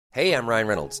Hey, I'm Ryan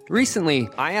Reynolds. Recently,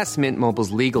 I asked Mint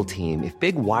Mobile's legal team if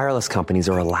big wireless companies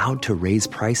are allowed to raise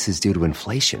prices due to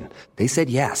inflation. They said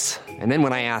yes. And then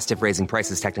when I asked if raising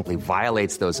prices technically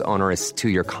violates those onerous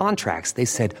two-year contracts, they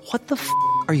said, "What the f***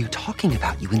 are you talking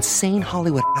about, you insane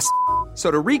Hollywood ass?" So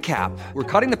to recap, we're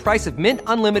cutting the price of Mint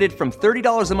Unlimited from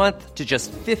 $30 a month to just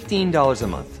 $15 a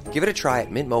month. Give it a try at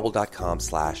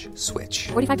mintmobile.com/switch.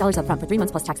 $45 up front for 3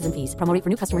 months plus taxes and fees. Promo rate for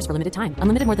new customers for limited time.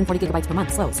 Unlimited more than 40 gigabytes per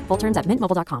month. Slows full terms at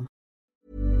mintmobile.com.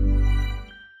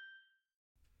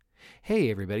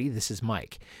 Hey everybody, this is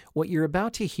Mike. What you're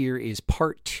about to hear is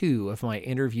part 2 of my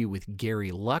interview with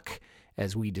Gary Luck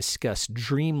as we discuss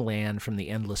Dreamland from the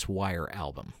Endless Wire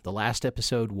album. The last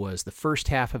episode was the first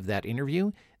half of that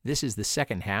interview. This is the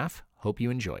second half. Hope you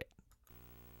enjoy it.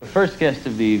 The first guest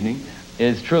of the evening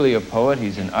is truly a poet.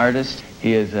 He's an artist.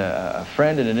 He is a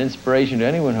friend and an inspiration to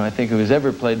anyone who I think who has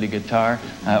ever played the guitar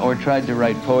or tried to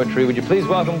write poetry. Would you please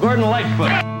welcome Gordon Lightfoot?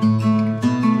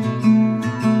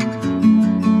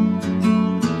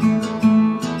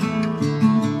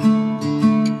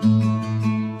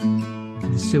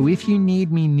 So if you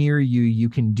need me near you, you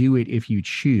can do it if you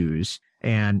choose.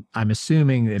 And I'm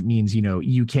assuming that means,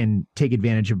 you can take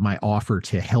advantage of my offer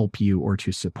to help you or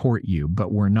to support you,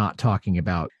 but we're not talking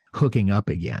about hooking up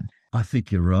again. I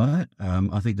think you're right.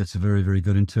 I think that's a very, very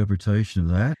good interpretation of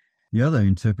that. The other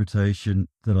interpretation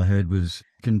that I had was,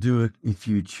 can do it if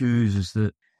you choose, is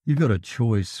that you've got a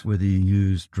choice whether you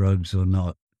use drugs or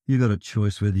not. You've got a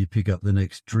choice whether you pick up the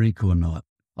next drink or not.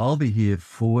 I'll be here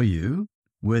for you,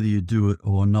 whether you do it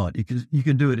or not. You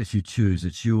can do it if you choose.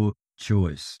 It's your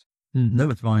choice. Mm-hmm. That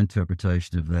was my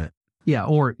interpretation of that. Yeah,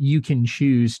 or you can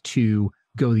choose to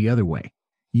go the other way.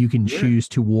 You can choose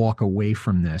to walk away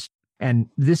from this. And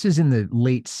this is in the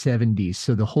late 70s,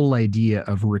 so the whole idea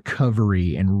of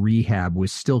recovery and rehab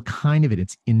was still kind of in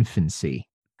its infancy.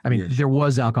 I mean, there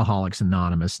was Alcoholics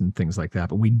Anonymous and things like that,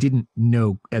 but we didn't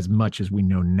know as much as we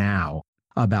know now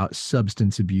about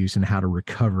substance abuse and how to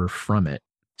recover from it.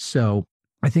 So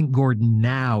I think Gordon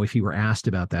now, if he were asked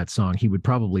about that song, he would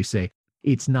probably say,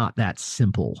 it's not that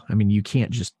simple. I mean, you can't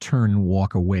just turn and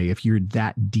walk away if you're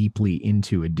that deeply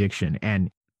into addiction. And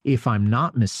if I'm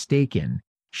not mistaken,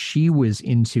 she was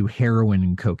into heroin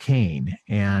and cocaine,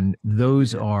 and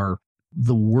those are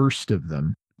the worst of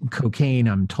them. Cocaine,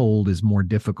 I'm told, is more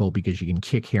difficult because you can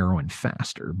kick heroin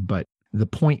faster. But the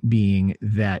point being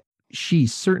that she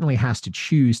certainly has to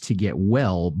choose to get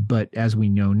well. But as we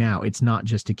know now, it's not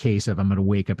just a case of I'm going to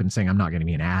wake up and saying I'm not going to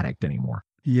be an addict anymore.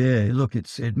 Yeah, look,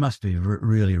 it must be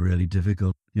really, really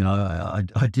difficult. I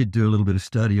did do a little bit of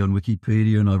study on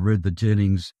Wikipedia, and I've read the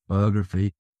Jennings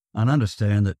biography and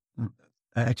understand that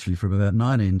actually from about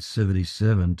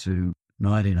 1977 to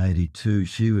 1982,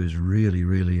 she was really,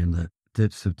 really in the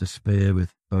depths of despair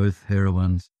with both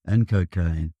heroin and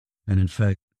cocaine. And in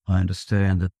fact, I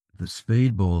understand that the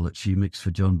speedball that she mixed for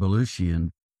John Belushi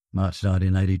in March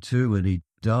 1982, when he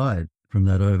died from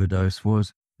that overdose,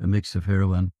 was a mix of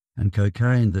heroin and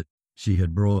cocaine that she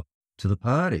had brought to the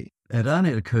party. It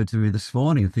only occurred to me this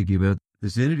morning, thinking about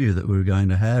this interview that we were going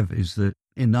to have, is that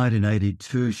in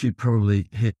 1982, she'd probably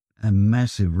hit a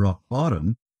massive rock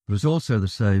bottom. It was also the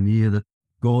same year that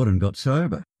Gordon got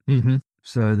sober. Mm-hmm.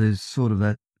 So there's sort of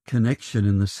that connection.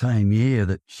 In the same year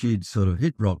that she'd sort of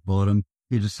hit rock bottom,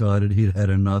 he decided he'd had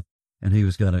enough and he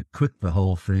was going to quit the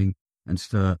whole thing and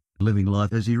start living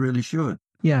life as he really should.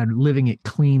 Yeah, living it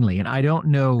cleanly. And I don't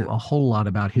know a whole lot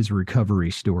about his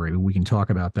recovery story, but we can talk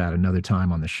about that another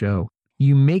time on the show.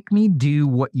 You make me do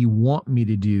what you want me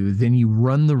to do, then you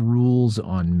run the rules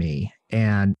on me.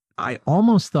 And I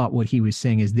almost thought what he was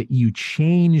saying is that you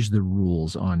change the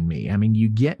rules on me. I mean, you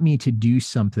get me to do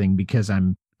something because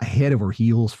I'm head over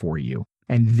heels for you.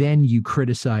 And then you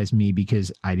criticize me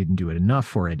because I didn't do it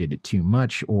enough, or I did it too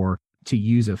much, or to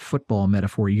use a football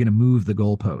metaphor, you're going to move the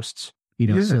goalposts.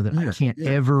 So that I can't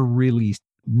ever really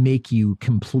make you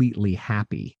completely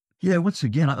happy. Yeah, once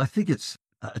again, I think it's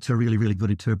a really, really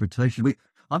good interpretation.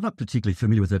 I'm not particularly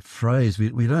familiar with that phrase.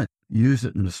 We don't use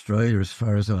it in Australia as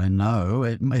far as I know.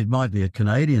 It might be a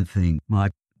Canadian thing,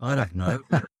 Mike. I don't know.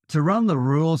 To run the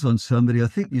rules on somebody, I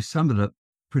think you summed it up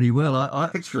pretty well. I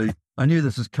knew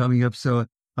this was coming up, so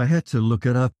I had to look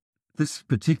it up. This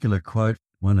particular quote,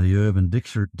 one of the Urban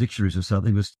Dictionaries or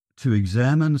something, was to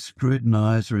examine,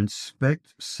 scrutinize, or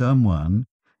inspect someone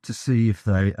to see if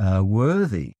they are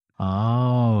worthy.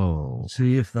 Oh.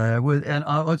 See if they are worthy. And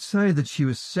I would say that she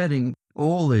was setting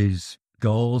all these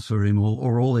goals for him,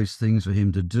 or all these things for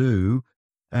him to do,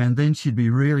 and then she'd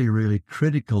be really, really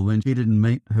critical when he didn't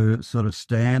meet her sort of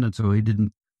standards or he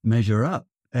didn't measure up.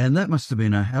 And that must have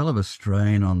been a hell of a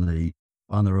strain on the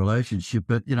relationship.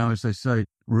 But, as they say,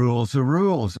 rules are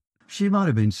rules. she might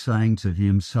have been saying to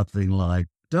him something like,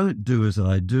 don't do as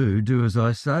I do as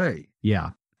I say.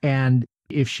 Yeah. And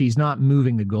if she's not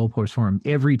moving the goalpost for him,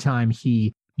 every time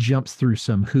he jumps through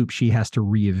some hoop, she has to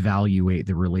reevaluate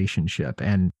the relationship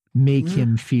and make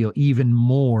him feel even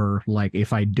more like,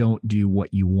 if I don't do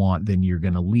what you want, then you're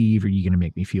going to leave, or you're going to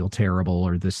make me feel terrible,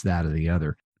 or this, that, or the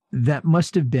other. That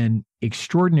must have been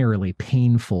extraordinarily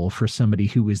painful for somebody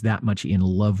who was that much in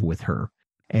love with her.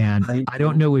 And I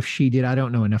don't know if she did. I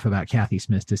don't know enough about Kathy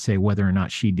Smith to say whether or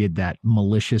not she did that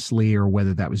maliciously, or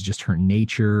whether that was just her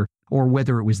nature, or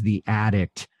whether it was the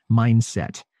addict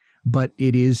mindset. But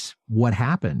it is what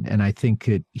happened. And I think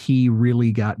that he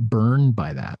really got burned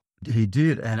by that. He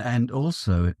did. And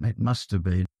also it must have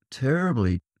been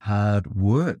terribly hard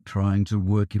work trying to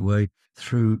work your way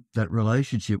through that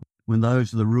relationship when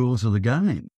those are the rules of the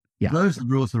game. Yeah. If those are the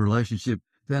rules of the relationship,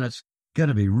 then it's going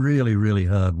to be really, really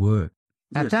hard work.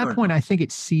 At that point, I think it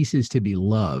ceases to be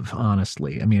love,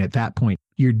 honestly. I mean, at that point,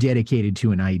 you're dedicated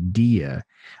to an idea.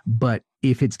 But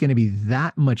if it's going to be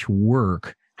that much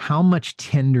work, how much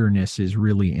tenderness is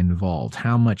really involved?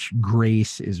 How much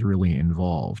grace is really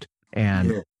involved?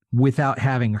 And without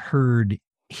having heard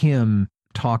him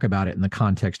talk about it in the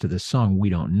context of this song, we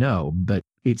don't know. But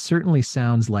it certainly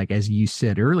sounds like, as you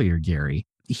said earlier, Gary,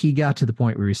 he got to the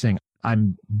point where he's saying,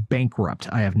 I'm bankrupt.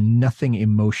 I have nothing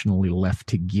emotionally left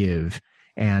to give.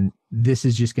 And this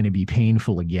is just going to be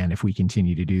painful again if we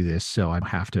continue to do this. So I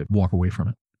have to walk away from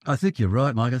it. I think you're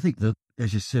right, Mike. I think that,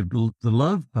 as you said, the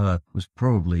love part was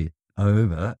probably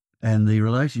over and the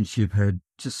relationship had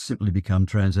just simply become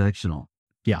transactional.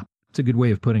 Yeah, it's a good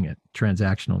way of putting it.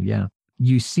 Transactional, yeah.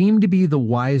 You seem to be the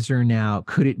wiser now.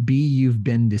 Could it be you've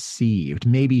been deceived?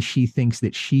 Maybe she thinks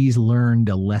that she's learned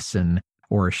a lesson,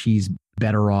 or she's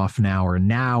better off now, or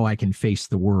now I can face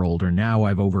the world, or now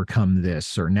I've overcome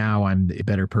this, or now I'm a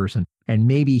better person. And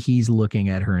maybe he's looking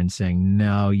at her and saying,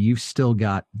 no, you've still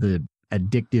got the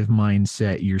addictive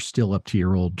mindset. You're still up to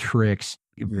your old tricks.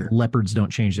 Yeah. Leopards don't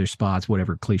change their spots,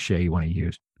 whatever cliche you want to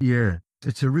use. Yeah,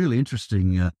 it's a really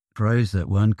interesting phrase, that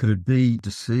one. Could it be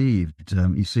deceived?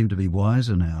 You seem to be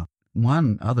wiser now.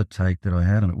 One other take that I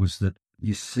had on it was that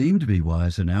you seem to be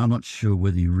wiser now. I'm not sure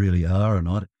whether you really are or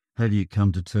not. Have you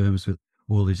come to terms with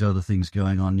all these other things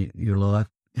going on in your life?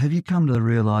 Have you come to the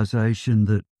realization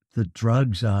that the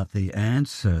drugs aren't the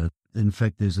answer? In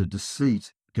fact, there's a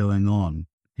deceit going on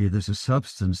here. There's a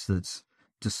substance that's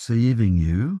deceiving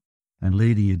you and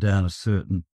leading you down a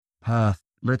certain path.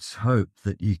 Let's hope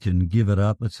that you can give it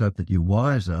up. Let's hope that you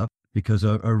wise up, because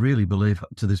I really believe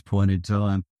up to this point in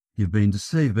time you've been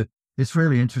deceived. But it's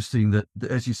really interesting that,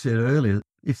 as you said earlier,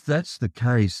 if that's the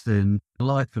case, then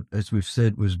life, as we've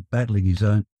said, was battling his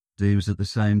own demons at the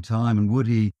same time. And would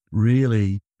he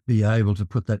really be able to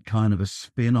put that kind of a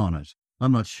spin on it?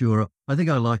 I'm not sure. I think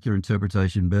I like your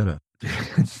interpretation better.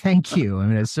 Thank you. I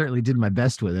mean, I certainly did my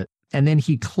best with it. And then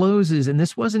he closes, and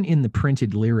this wasn't in the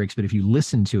printed lyrics, but if you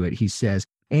listen to it, he says,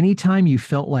 anytime you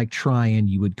felt like trying,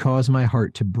 you would cause my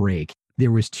heart to break.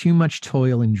 There was too much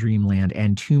toil in dreamland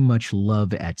and too much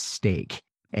love at stake.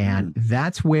 And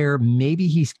that's where maybe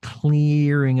he's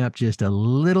clearing up just a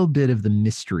little bit of the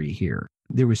mystery here.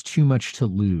 There was too much to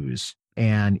lose,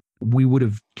 and we would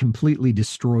have completely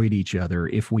destroyed each other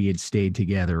if we had stayed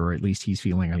together, or at least he's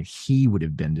feeling like he would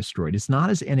have been destroyed. It's not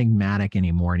as enigmatic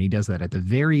anymore, and he does that at the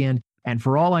very end. And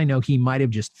for all I know, he might have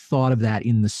just thought of that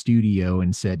in the studio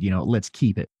and said, let's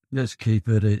keep it. Let's keep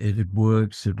it. It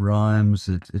works. It rhymes.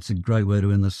 It's a great way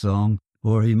to end the song.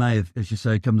 Or he may have, as you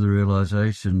say, come to the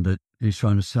realization that he's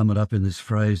trying to sum it up in this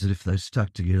phrase that if they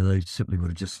stuck together, they simply would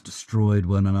have just destroyed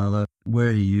one another.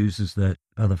 Where he uses that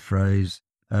other phrase,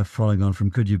 following on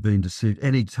from, could you have been deceived?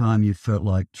 Any time you felt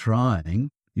like trying,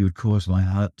 you would cause my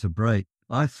heart to break.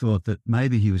 I thought that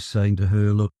maybe he was saying to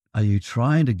her, look, are you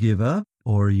trying to give up,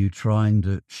 or are you trying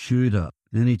to shoot up?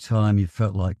 Any time you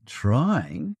felt like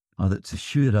trying, either to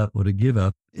shoot up or to give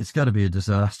up, it's going to be a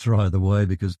disaster either way,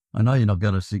 because I know you're not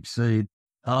going to succeed.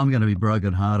 I'm going to be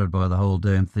brokenhearted by the whole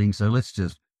damn thing, so let's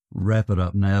just wrap it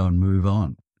up now and move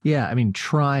on. Yeah, I mean,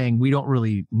 trying, we don't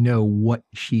really know what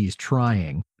she's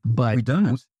trying, but we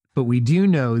don't. But we do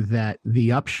know that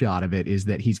the upshot of it is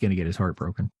that he's going to get his heart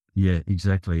broken. Yeah,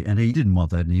 exactly. And he didn't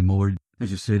want that anymore. As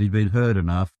you said, he'd been hurt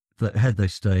enough that had they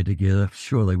stayed together,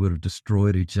 sure, they would have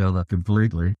destroyed each other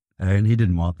completely. And he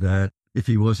didn't want that. If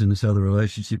he was in this other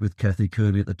relationship with Kathy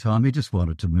Kearney at the time, he just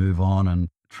wanted to move on and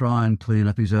try and clean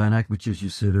up his own act, which, as you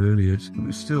said earlier, it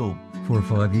was still 4 or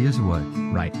 5 years away.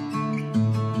 Right.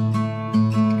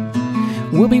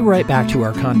 We'll be right back to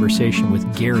our conversation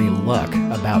with Gary Luck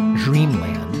about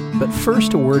Dreamland, but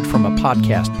first a word from a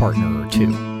podcast partner or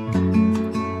two.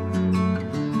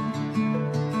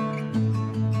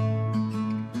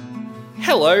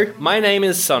 Hello, my name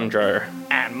is Sandro.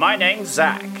 And my name's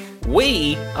Zach.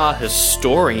 We are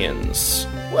historians.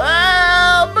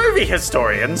 Well, movie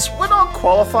historians. We're not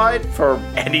qualified for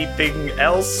anything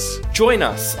else. Join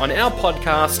us on our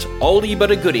podcast, Oldie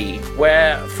But a Goodie,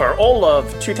 where for all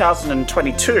of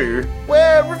 2022,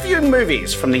 we're reviewing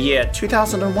movies from the year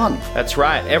 2001. That's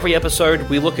right. Every episode,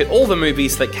 we look at all the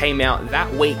movies that came out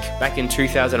that week back in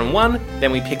 2001.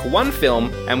 Then we pick one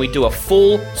film and we do a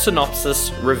full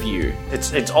synopsis review.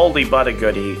 It's oldie but a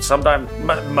goodie. Sometimes,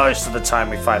 most of the time,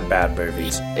 we find bad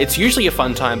movies. It's usually a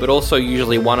fun time, but also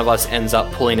usually one of us ends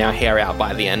up pulling our hair out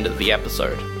by the end of the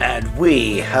episode. And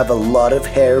we have a lot of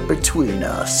hair between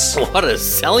us. What a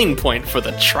selling point for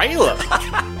the trailer.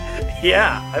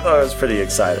 Yeah, I thought it was pretty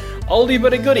exciting. Oldie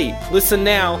but a goodie. Listen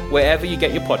now wherever you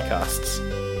get your podcasts.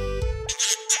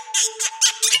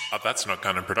 That's Not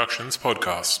Canon Productions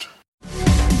podcast.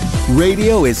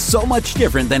 Radio is so much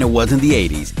different than it was in the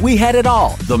 80s. We had it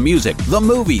all. The music, the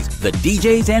movies, the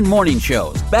DJs, and morning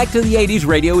shows. Back to the 80s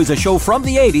Radio is a show from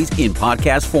the 80s in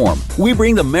podcast form. We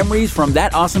bring the memories from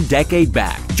that awesome decade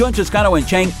back. Join Toscano and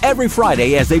Chang every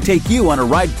Friday as they take you on a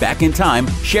ride back in time,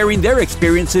 sharing their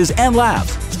experiences and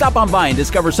laughs. Stop on by and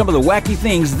discover some of the wacky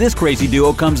things this crazy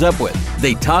duo comes up with.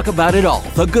 They talk about it all,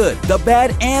 the good, the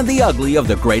bad, and the ugly of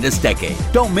the greatest decade.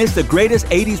 Don't miss the greatest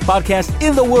 80s podcast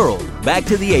in the world. Back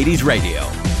to the 80s Radio.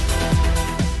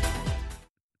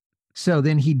 So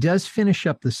then he does finish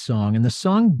up the song, and the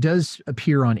song does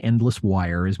appear on Endless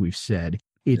Wire, as we've said.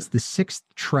 It's the 6th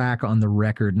track on the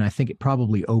record, and I think it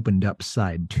probably opened up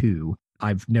side 2.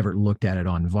 I've never looked at it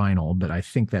on vinyl, but I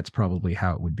think that's probably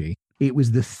how it would be. It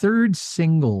was the 3rd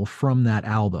single from that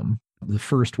album, the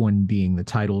first one being the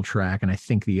title track, and I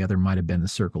think the other might have been The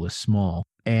Circle is Small.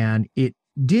 And it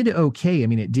did okay. I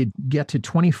mean, it did get to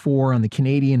 24 on the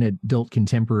Canadian Adult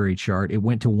Contemporary chart. It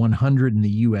went to 100 in the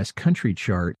U.S. country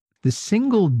chart. The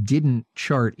single didn't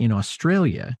chart in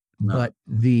Australia, but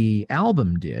the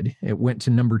album did. It went to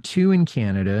number 2 in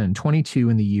Canada and 22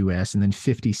 in the U.S. and then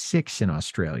 56 in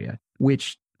Australia,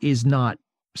 which is not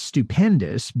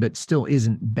stupendous, but still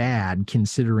isn't bad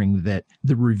considering that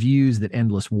the reviews that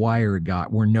Endless Wire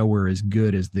got were nowhere as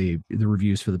good as the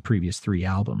reviews for the previous 3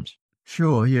 albums.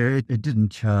 Sure, yeah, it didn't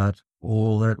chart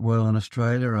all that well in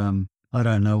Australia. I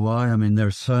don't know why. I mean, there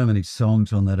are so many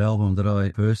songs on that album that I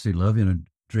personally love,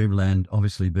 Dreamland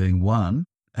obviously being one,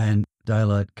 and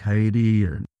Daylight Katie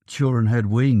and Children Had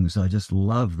Wings. I just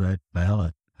love that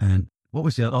ballad. And what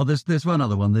was the other? Oh, there's one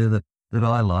other one there that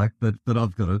I like, but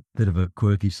I've got a bit of a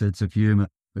quirky sense of humour.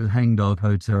 Hangdog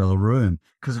Hotel Room.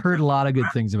 Because I've heard a lot of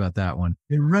good things about that one.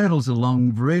 It rattles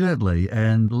along brilliantly,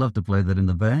 and love to play that in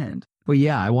the band. Well,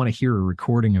 yeah, I want to hear a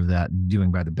recording of that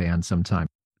doing by the band sometime.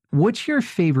 What's your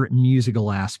favorite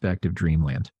musical aspect of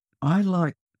Dreamland? I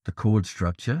like the chord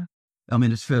structure. I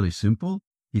mean, it's fairly simple.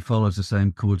 He follows the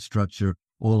same chord structure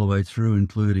all the way through,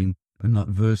 including not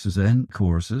verses and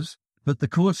choruses. But the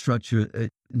chord structure,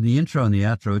 in the intro and the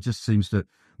outro, it just seems to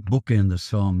bookend the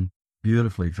song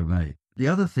beautifully for me. The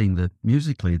other thing that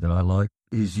musically that I like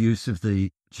is use of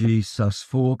the G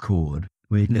sus4 chord,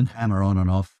 where you can hammer on and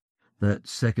off that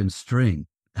second string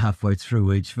halfway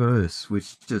through each verse,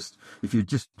 which just, if you're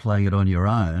just playing it on your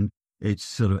own, it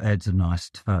sort of adds a nice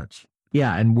touch.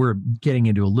 Yeah, and we're getting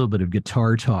into a little bit of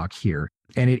guitar talk here.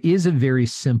 And it is a very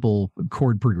simple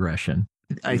chord progression.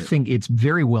 I think it's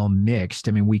very well mixed.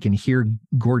 I mean, we can hear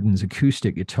Gordon's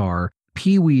acoustic guitar.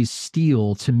 Pee-wee's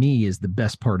steel, to me, is the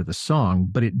best part of the song,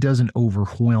 but it doesn't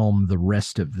overwhelm the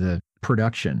rest of the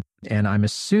production. And I'm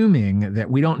assuming that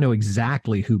we don't know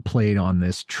exactly who played on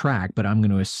this track, but I'm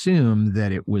going to assume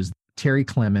that it was Terry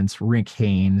Clements, Rick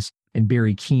Haynes, and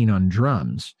Barry Keane on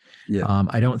drums. Yeah.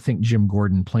 I don't think Jim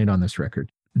Gordon played on this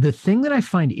record. The thing that I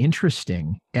find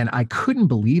interesting, and I couldn't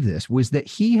believe this, was that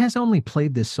he has only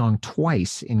played this song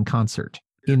twice in concert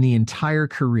in the entire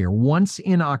career. Once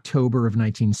in October of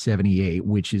 1978,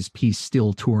 which is he's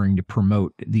still touring to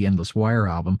promote the Endless Wire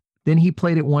album. Then he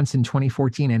played it once in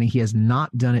 2014, and he has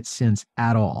not done it since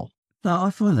at all. No, I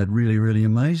find that really, really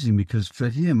amazing because for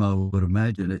him, I would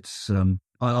imagine it's,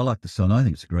 I like the song. I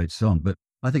think it's a great song, but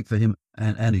I think for him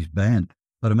and his band,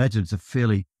 I'd imagine it's a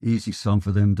fairly easy song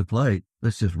for them to play.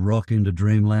 Let's just rock into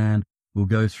Dreamland. We'll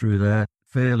go through that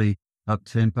fairly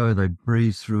up-tempo. They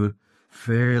breeze through it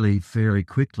fairly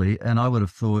quickly. And I would have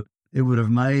thought it would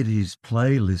have made his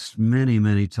playlist many,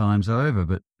 many times over.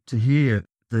 But to hear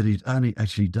that he'd only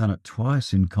actually done it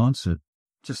twice in concert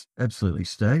just absolutely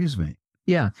staggers me.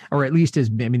 Yeah, or at least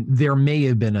there may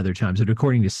have been other times, but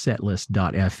according to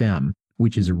setlist.fm,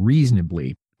 which is a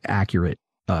reasonably accurate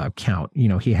count,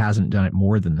 he hasn't done it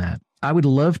more than that. I would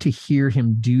love to hear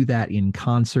him do that in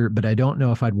concert, but I don't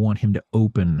know if I'd want him to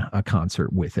open a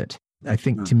concert with it. I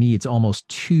think to me, it's almost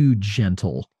too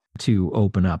gentle to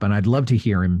open up. And I'd love to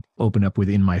hear him open up with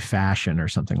In My Fashion or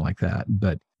something like that.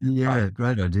 But yeah,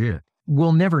 great idea.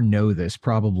 We'll never know this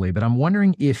probably, but I'm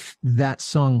wondering if that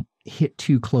song hit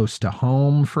too close to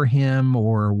home for him,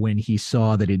 or when he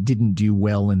saw that it didn't do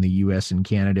well in the US and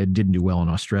Canada, didn't do well in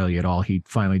Australia at all, he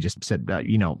finally just said,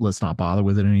 let's not bother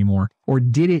with it anymore. Or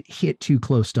did it hit too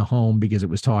close to home because it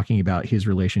was talking about his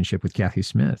relationship with Kathy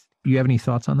Smith? Do you have any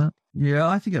thoughts on that? Yeah,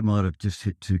 I think it might have just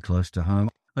hit too close to home.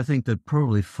 I think that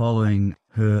probably following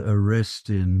her arrest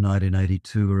in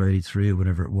 1982 or 83 or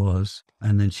whatever it was,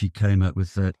 and then she came out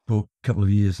with that book a couple of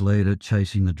years later,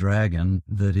 Chasing the Dragon,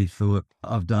 that he thought,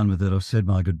 I've done with it. I've said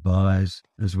my goodbyes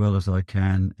as well as I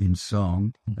can in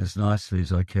song, as nicely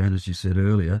as I can, as you said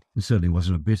earlier. It certainly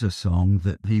wasn't a bitter song,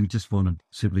 that he just wanted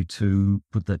simply to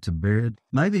put that to bed.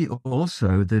 Maybe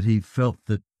also that he felt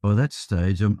that by that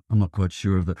stage, I'm not quite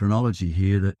sure of the chronology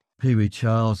here, that Pee Wee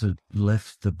Charles had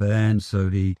left the band, so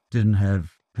he didn't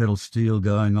have pedal steel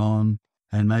going on.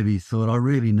 And maybe he thought, I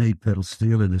really need pedal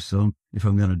steel in this song if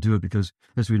I'm going to do it, because,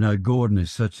 as we know, Gordon is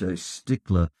such a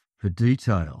stickler for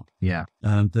detail. Yeah.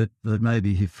 That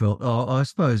maybe he felt, I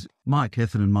suppose Mike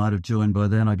Heffernan might have joined by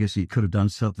then. I guess he could have done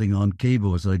something on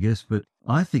keyboards, I guess. But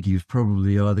I think he was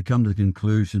probably either come to the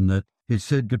conclusion that he'd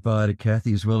said goodbye to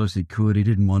Kathy as well as he could. He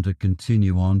didn't want to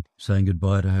continue on saying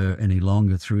goodbye to her any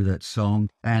longer through that song,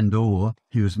 and or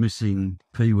he was missing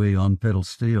Pee Wee on pedal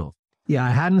steel. Yeah,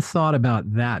 I hadn't thought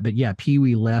about that, but yeah, Pee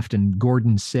Wee left, and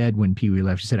Gordon said when Pee Wee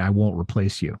left, he said, I won't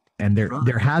replace you. And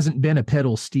there hasn't been a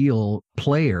pedal steel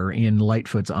player in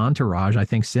Lightfoot's entourage, I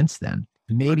think, since then.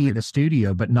 Maybe in the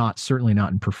studio, but certainly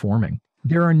not in performing.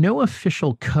 There are no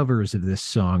official covers of this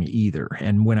song either.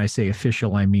 And when I say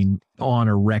official, I mean on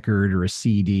a record or a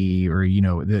CD or,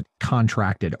 that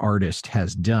contracted artist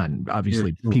has done.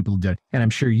 Obviously, people do. And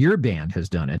I'm sure your band has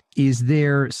done it. Is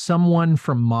there someone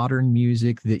from modern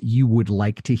music that you would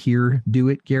like to hear do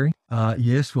it, Gary?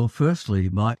 Yes. Well, firstly,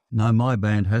 my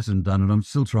band hasn't done it. I'm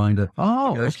still trying to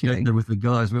negotiate with the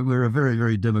guys. We're a very,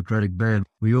 very democratic band.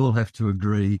 We all have to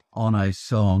agree on a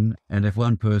song. And if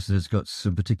one person has got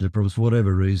some particular problems for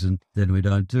whatever reason, then we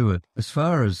don't do it. As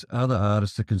far as other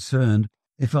artists are concerned,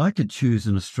 if I could choose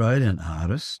an Australian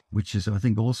artist, which is, I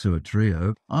think, also a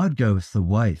trio, I'd go with the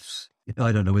Waifs.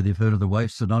 I don't know whether you've heard of the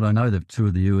Waifs or not. I know they've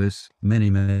toured the US many,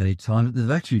 many times.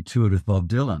 They've actually toured with Bob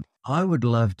Dylan. I would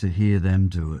love to hear them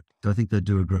do it. I think they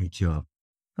do a great job.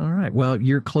 All right. Well,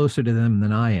 you're closer to them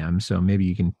than I am, so maybe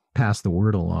you can pass the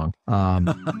word along.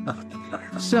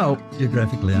 So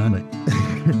geographically only.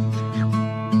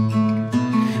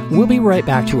 We'll be right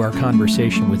back to our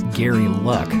conversation with Gary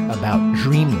Luck about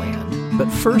Dreamland. But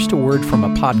first, a word from a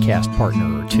podcast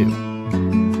partner or two.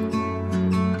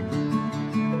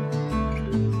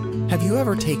 Have you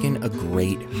ever taken a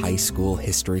great high school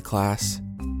history class?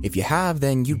 If you have,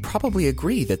 then you'd probably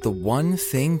agree that the one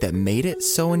thing that made it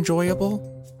so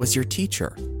enjoyable was your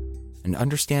teacher. And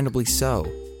understandably so.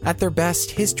 At their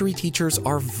best, history teachers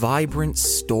are vibrant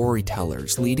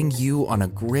storytellers, leading you on a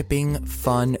gripping,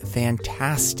 fun,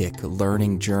 fantastic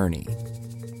learning journey.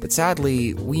 But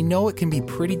sadly, we know it can be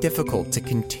pretty difficult to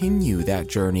continue that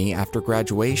journey after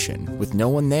graduation, with no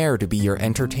one there to be your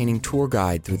entertaining tour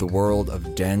guide through the world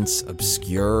of dense,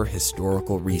 obscure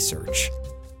historical research.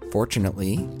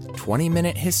 Fortunately,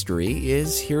 20-Minute History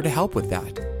is here to help with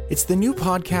that. It's the new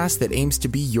podcast that aims to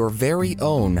be your very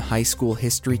own high school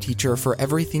history teacher for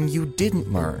everything you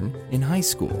didn't learn in high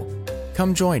school.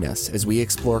 Come join us as we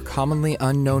explore commonly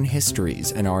unknown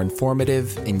histories in our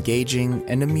informative, engaging,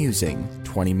 and amusing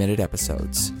 20-minute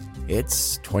episodes.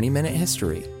 It's 20-Minute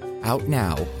History, out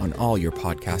now on all your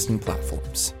podcasting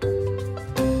platforms.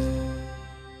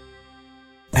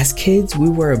 As kids, we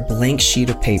were a blank sheet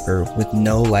of paper with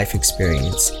no life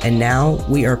experience, and now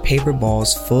we are paper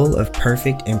balls full of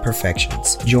perfect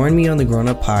imperfections. Join me on the Grown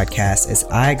Up Podcast as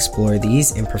I explore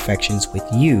these imperfections with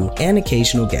you and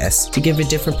occasional guests to give a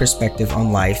different perspective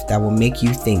on life that will make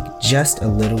you think just a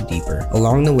little deeper.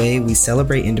 Along the way, we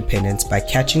celebrate independence by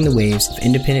catching the waves of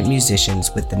independent musicians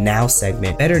with the Now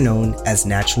segment, better known as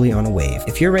Naturally on a Wave.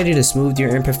 If you're ready to smooth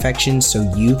your imperfections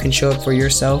so you can show up for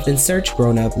yourself, then search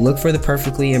Grown Up, look for the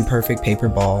perfectly imperfect paper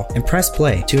ball, and press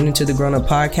play. Tune into the Grown Up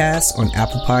Podcast on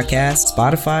Apple Podcasts,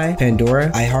 Spotify, Pandora,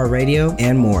 iHeartRadio,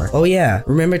 and more. Oh yeah,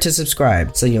 remember to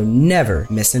subscribe so you'll never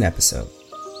miss an episode.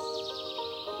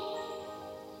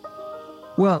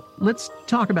 Well, let's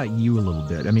talk about you a little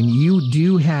bit. I mean, you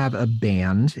do have a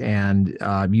band, and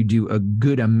you do a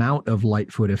good amount of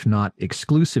Lightfoot, if not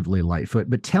exclusively Lightfoot.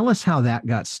 But tell us how that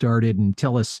got started, and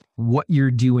tell us what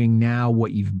you're doing now,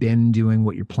 what you've been doing,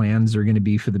 what your plans are going to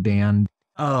be for the band.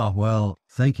 Oh, well,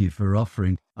 thank you for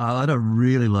offering. I don't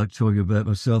really like talking about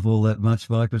myself all that much,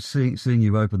 Mike, but seeing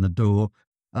you open the door,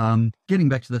 getting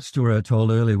back to that story I told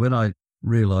earlier, when I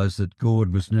realised that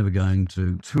Gord was never going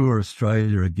to tour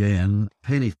Australia again,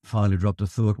 Penny finally dropped a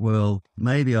thought, well,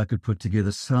 maybe I could put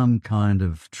together some kind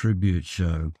of tribute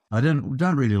show. I don't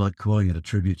really like calling it a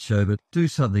tribute show, but do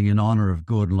something in honour of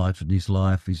Gordon Lightfoot and his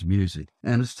life, his music.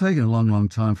 And it's taken a long, long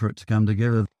time for it to come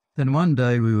together. Then one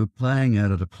day we were playing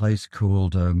out at a place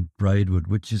called Braidwood,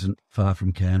 which isn't far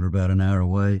from Canberra, about an hour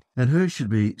away. And who should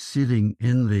be sitting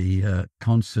in the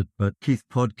concert but Keith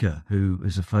Podka, who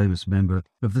is a famous member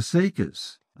of the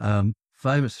Seekers,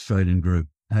 famous Australian group,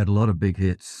 had a lot of big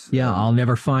hits. Yeah, I'll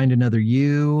Never Find Another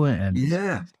You, and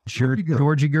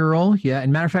Georgia Girl. Yeah,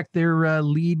 and matter of fact, their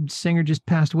lead singer just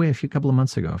passed away a couple of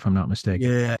months ago, if I'm not mistaken.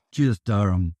 Yeah, Judith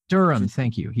Durham.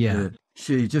 Thank you. Yeah.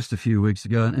 She just a few weeks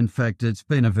ago. In fact, it's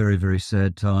been a very, very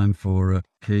sad time for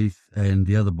Keith and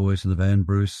the other boys in the band,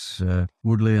 Bruce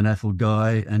Woodley and Athol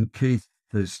Guy. And Keith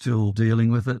is still dealing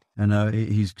with it. And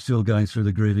he's still going through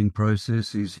the grieving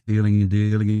process. He's healing and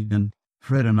dealing. And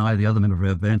Fred and I, the other member of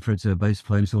our band, Fred's our bass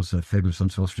player, he's also fabulous on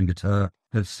 12-string guitar,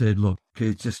 have said, look,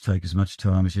 Keith, just take as much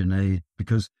time as you need.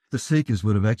 Because the Seekers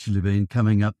would have actually been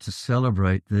coming up to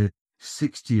celebrate their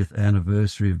 60th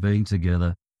anniversary of being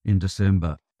together in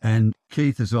December. And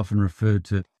Keith has often referred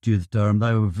to Judith Durham.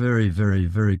 They were very, very,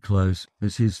 very close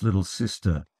as his little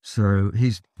sister. So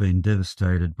he's been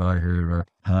devastated by her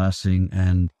passing,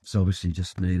 and it's obviously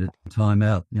just needed time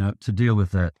out, to deal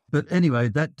with that. But anyway,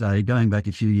 that day, going back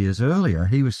a few years earlier,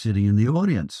 he was sitting in the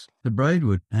audience at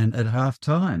Braidwood, and at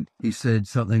half-time, he said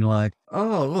something like,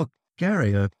 oh, look,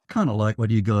 Gary, I kind of like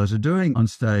what you guys are doing on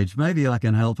stage. Maybe I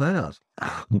can help out.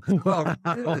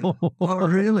 Oh,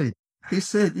 really? He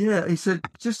said,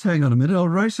 just hang on a minute. I'll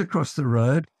race across the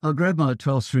road. I'll grab my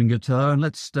 12-string guitar and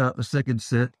let's start the second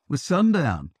set with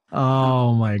Sundown.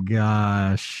 Oh, my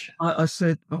gosh. I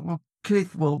said,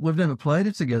 Keith, we've never played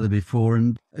it together before.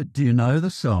 And do you know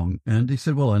the song? And he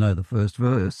said, well, I know the first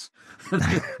verse.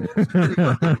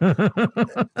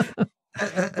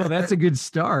 Well, that's a good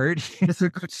start. It's a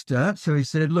good start. So he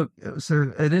said, look,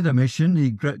 so at intermission,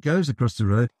 he goes across the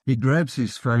road. He grabs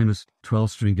his famous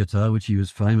 12-string guitar, which he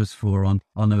was famous for on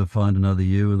I'll Never Find Another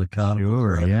You and the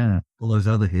Carnival. Yeah. All those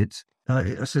other hits.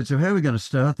 I said, so how are we going to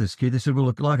start this, Keith? He said, well,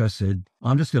 look, like I said,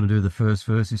 I'm just going to do the first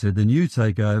verse. He said, then you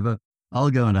take over. I'll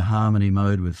go into harmony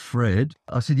mode with Fred.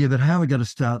 I said, yeah, but how are we going to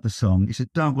start the song? He said,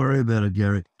 don't worry about it,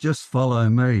 Gary. Just follow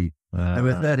me. And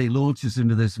with that, he launches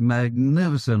into this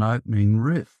magnificent opening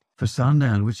riff for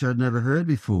Sundown, which I'd never heard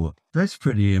before. That's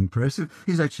pretty impressive.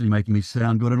 He's actually making me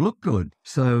sound good and look good.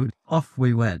 So off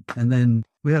we went. And then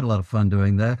we had a lot of fun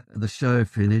doing that. The show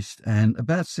finished, and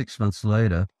about 6 months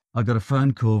later, I got a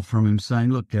phone call from him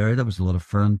saying, look, Gary, that was a lot of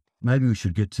fun. Maybe we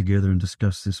should get together and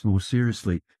discuss this more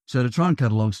seriously. So to try and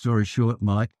cut a long story short,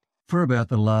 Mike, for about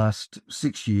the last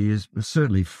 6 years,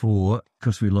 certainly 4,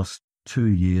 because we lost 2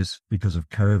 years because of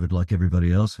COVID like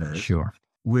everybody else has. Sure.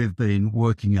 We've been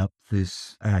working up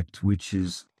this act, which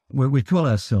is, we call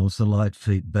ourselves the Light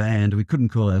Feet Band. We couldn't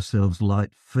call ourselves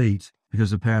Light Feet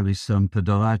because apparently some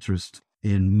podiatrist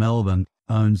in Melbourne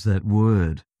owns that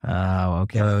word. Oh,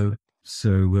 okay.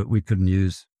 So we couldn't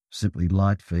use simply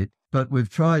Light Feet. But we've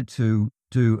tried to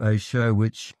do a show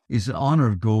which is in honour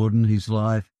of Gordon, his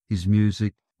life, his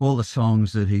music, all the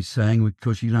songs that he sang,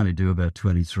 because you can only do about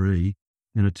 23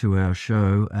 in a 2-hour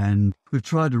show, and we've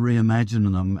tried to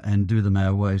reimagine them and do them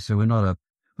our way. So we're not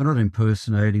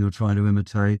impersonating or trying to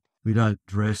imitate. We don't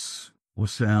dress or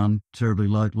sound terribly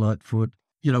like Lightfoot.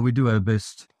 We do our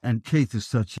best. And Keith is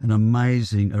such an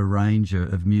amazing arranger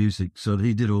of music, so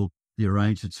he did all the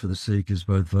arrangements for the Seekers,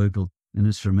 both vocal and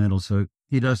instrumental. So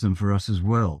he does them for us as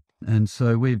well. And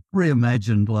so we've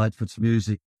reimagined Lightfoot's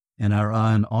music in our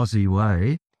own Aussie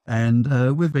way,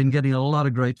 and we've been getting a lot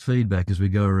of great feedback as we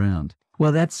go around.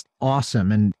 Well, that's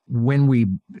awesome. And when we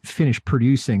finish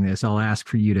producing this, I'll ask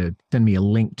for you to send me a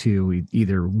link to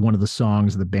either one of the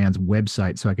songs or the band's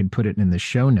website so I can put it in the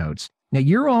show notes. Now,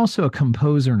 you're also a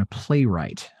composer and a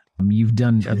playwright. You've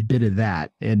done a bit of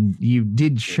that, and you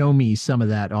did show me some of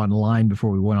that online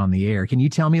before we went on the air. Can you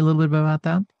tell me a little bit about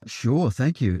that? Sure.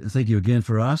 Thank you. Thank you again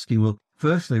for asking. Well,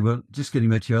 firstly, just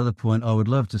getting back to your other point, I would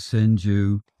love to send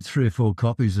you 3 or 4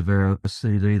 copies of our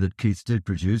CD that Keith did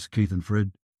produce, Keith and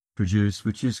Fred produced,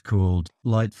 which is called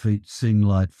Light Feet Sing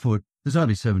Lightfoot. There's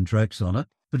only 7 tracks on it.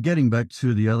 But getting back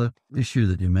to the other issue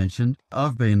that you mentioned,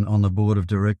 I've been on the board of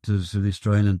directors of the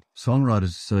Australian Songwriters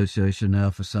Association now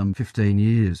for some 15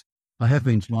 years. I have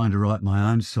been trying to write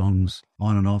my own songs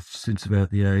on and off since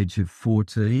about the age of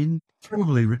 14.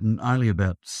 Probably written only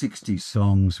about 60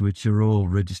 songs, which are all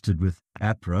registered with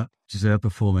APRA, which is our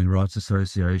Performing Rights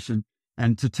Association.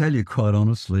 And to tell you quite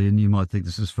honestly, and you might think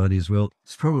this is funny as well,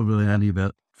 it's probably only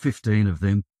about 15 of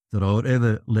them that I would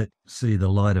ever let see the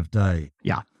light of day.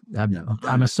 Yeah. I'm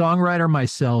a songwriter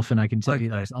myself, and I can tell you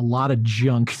there's a lot of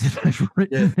junk that I've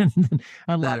written and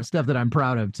a lot of stuff that I'm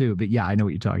proud of too. But yeah, I know what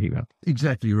you're talking about.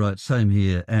 Exactly right. Same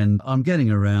here. And I'm getting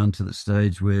around to the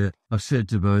stage where I've said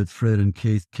to both Fred and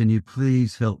Keith, can you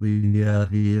please help me out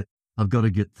here? I've got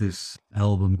to get this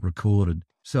album recorded.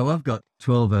 So I've got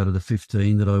 12 out of the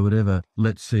 15 that I would ever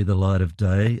let see the light of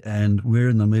day. And we're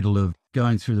in the middle of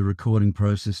going through the recording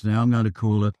process now. I'm going to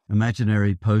call it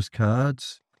Imaginary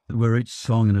Postcards, where each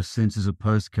song, in a sense, is a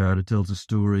postcard. It tells a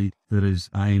story that is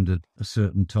aimed at a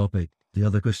certain topic. The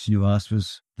other question you asked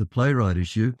was the playwright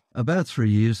issue. About 3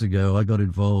 years ago, I got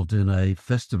involved in a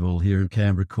festival here in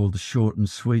Canberra called the Short and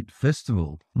Sweet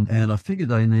Festival. Mm-hmm. And I figured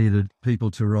they needed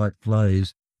people to write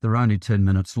plays that are only 10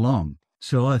 minutes long.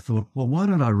 So I thought, well, why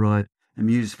don't I write a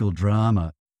musical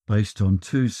drama based on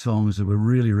 2 songs that were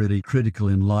really, really critical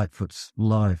in Lightfoot's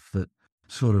life, that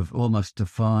sort of almost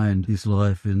defined his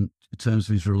life in terms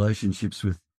of his relationships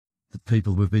with the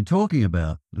people we've been talking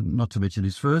about, not to mention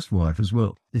his first wife as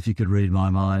well, If You Could Read My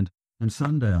Mind and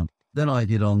Sundown. Then I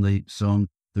hit on the song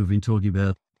that we've been talking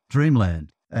about,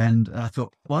 Dreamland. And I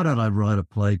thought, why don't I write a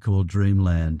play called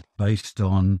Dreamland based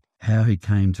on how he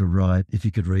came to write If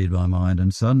You Could Read My Mind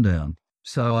and Sundown.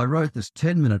 So I wrote this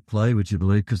 10-minute play, would you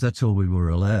believe, because that's all we were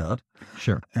allowed.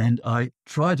 Sure. And I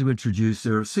tried to introduce,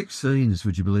 there are 6 scenes,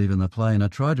 would you believe, in the play, and I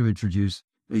tried to introduce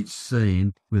each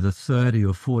scene with a 30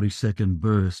 or 40-second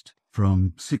burst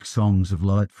from 6 songs of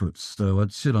Lightfoot's. So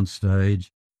I'd sit on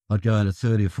stage, I'd go into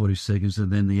 30 or 40 seconds,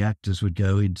 and then the actors would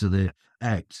go into their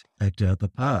act out the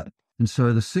part. And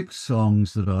so the 6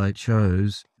 songs that I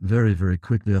chose very, very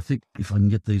quickly, I think if I can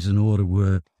get these in order,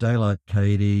 were Daylight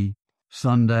Katie,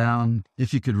 Sundown,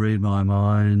 If You Could Read My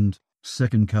Mind,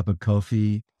 Second Cup of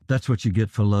Coffee, That's What You Get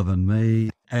for Loving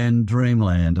Me, and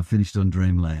Dreamland. I finished on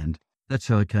Dreamland. That's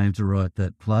how I came to write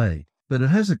that play. But it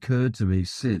has occurred to me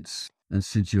since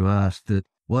you asked, that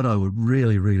what I would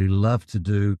really, really love to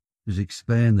do is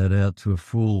expand that out to a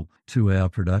full 2-hour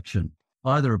production,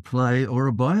 either a play or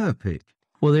a biopic.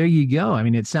 Well, there you go. I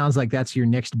mean, it sounds like that's your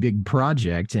next big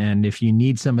project. And if you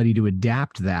need somebody to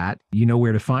adapt that, you know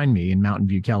where to find me in Mountain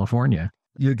View, California.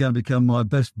 You're going to become my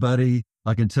best buddy.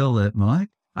 I can tell that, Mike.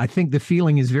 I think the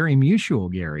feeling is very mutual,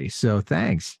 Gary. So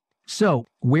thanks. So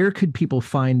where could people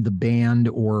find the band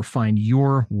or find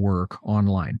your work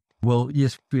online? Well,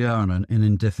 yes, we are on an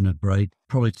indefinite break,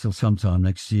 probably till sometime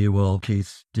next year while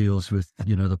Keith deals with,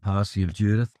 the passing of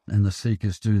Judith, and the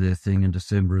Seekers do their thing in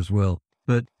December as well.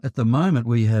 But at the moment,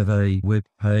 we have a web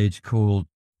page called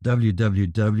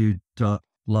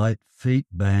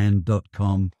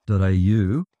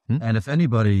www.lightfeetband.com.au. And if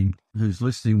anybody who's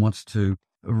listening wants to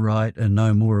write and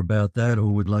know more about that,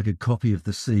 or would like a copy of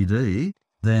the CD,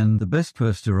 then the best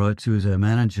person to write to is our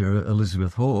manager,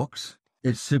 Elizabeth Hawkes.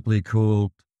 It's simply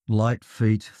called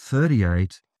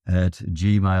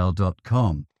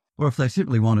lightfeet38@gmail.com. Or if they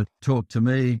simply want to talk to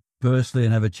me personally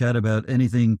and have a chat about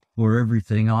anything or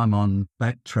everything, I'm on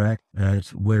Backtrack at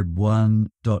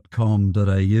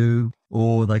web1.com.au,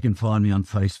 or they can find me on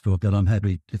Facebook. And I'm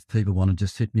happy if people want to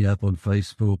just hit me up on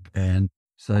Facebook and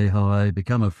say hi,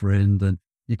 become a friend. And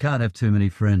you can't have too many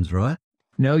friends, right?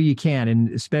 No, you can't.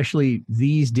 And especially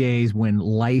these days when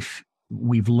life,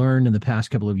 we've learned in the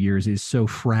past couple of years, is so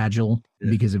fragile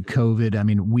because of COVID. I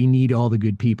mean, we need all the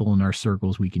good people in our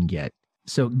circles we can get.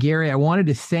 So, Gary, I wanted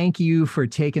to thank you for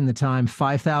taking the time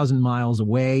 5,000 miles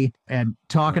away and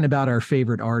talking about our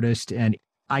favorite artist. And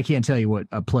I can't tell you what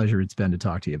a pleasure it's been to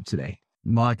talk to you today.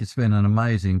 Mike, it's been an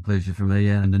amazing pleasure for me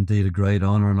and indeed a great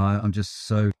honor. And I'm just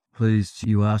so pleased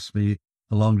you asked me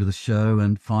along to the show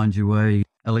and find your way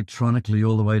electronically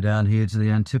all the way down here to the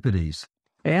Antipodes.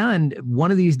 And one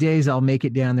of these days I'll make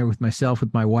it down there with myself,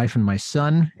 with my wife and my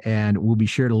son, and we'll be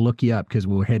sure to look you up because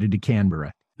we're headed to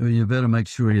Canberra. Well, you better make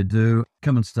sure you do.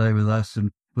 Come and stay with us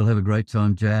and we'll have a great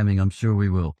time jamming. I'm sure we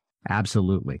will.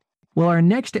 Absolutely. Well, our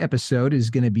next episode is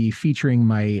going to be featuring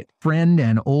my friend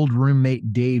and old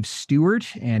roommate, Dave Stewart,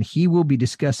 and he will be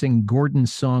discussing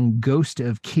Gordon's song Ghost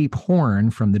of Cape Horn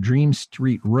from the Dream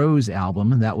Street Rose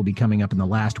album. That will be coming up in the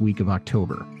last week of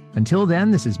October. Until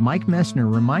then, this is Mike Messner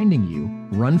reminding you,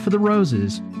 run for the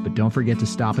roses, but don't forget to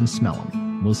stop and smell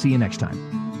them. We'll see you next time.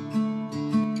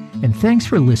 And thanks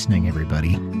for listening,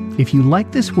 everybody. If you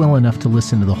like this well enough to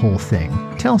listen to the whole thing,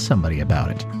 tell somebody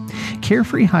about it.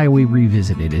 Carefree Highway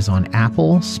Revisited is on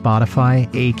Apple,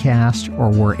 Spotify, Acast, or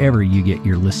wherever you get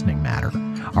your listening matter.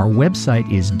 Our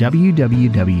website is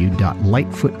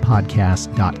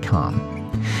www.lightfootpodcast.com.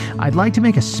 I'd like to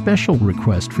make a special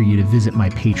request for you to visit my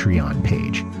Patreon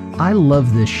page. I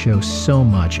love this show so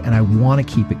much and I want to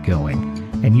keep it going,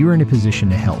 and you're in a position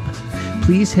to help.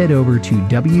 Please head over to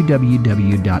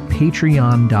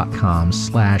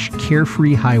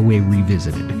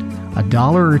www.patreon.com/carefreehighwayrevisited.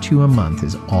 $1 or $2 a month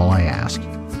is all I ask.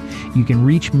 You can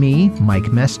reach me,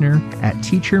 Mike Messner, at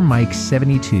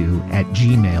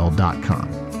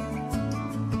teachermike72@gmail.com.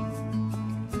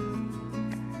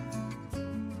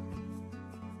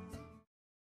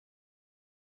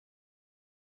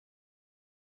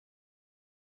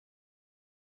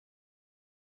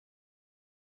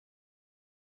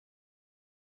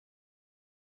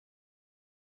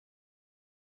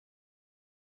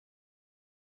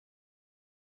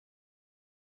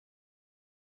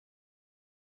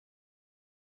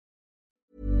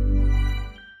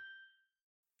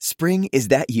 Spring, is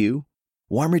that you?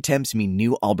 Warmer temps mean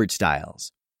new Allbirds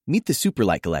styles. Meet the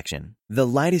Superlight Collection, the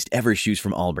lightest ever shoes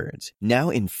from Allbirds,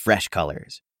 now in fresh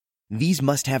colors. These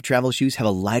must-have travel shoes have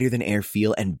a lighter-than-air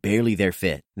feel and barely their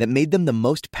fit that made them the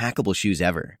most packable shoes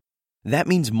ever. That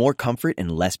means more comfort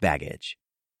and less baggage.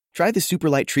 Try the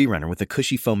Superlight Tree Runner with a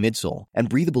cushy foam midsole and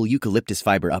breathable eucalyptus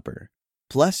fiber upper.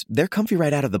 Plus, they're comfy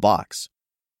right out of the box.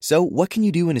 So, what can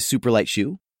you do in a Superlight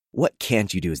shoe? What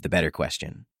can't you do is the better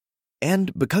question.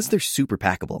 And because they're super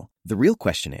packable, the real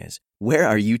question is, where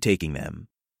are you taking them?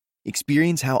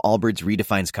 Experience how Allbirds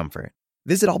redefines comfort.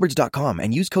 Visit allbirds.com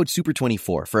and use code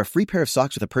SUPER24 for a free pair of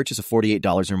socks with a purchase of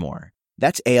 $48 or more.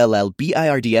 That's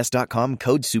ALLBIRDS.com,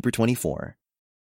 code SUPER24.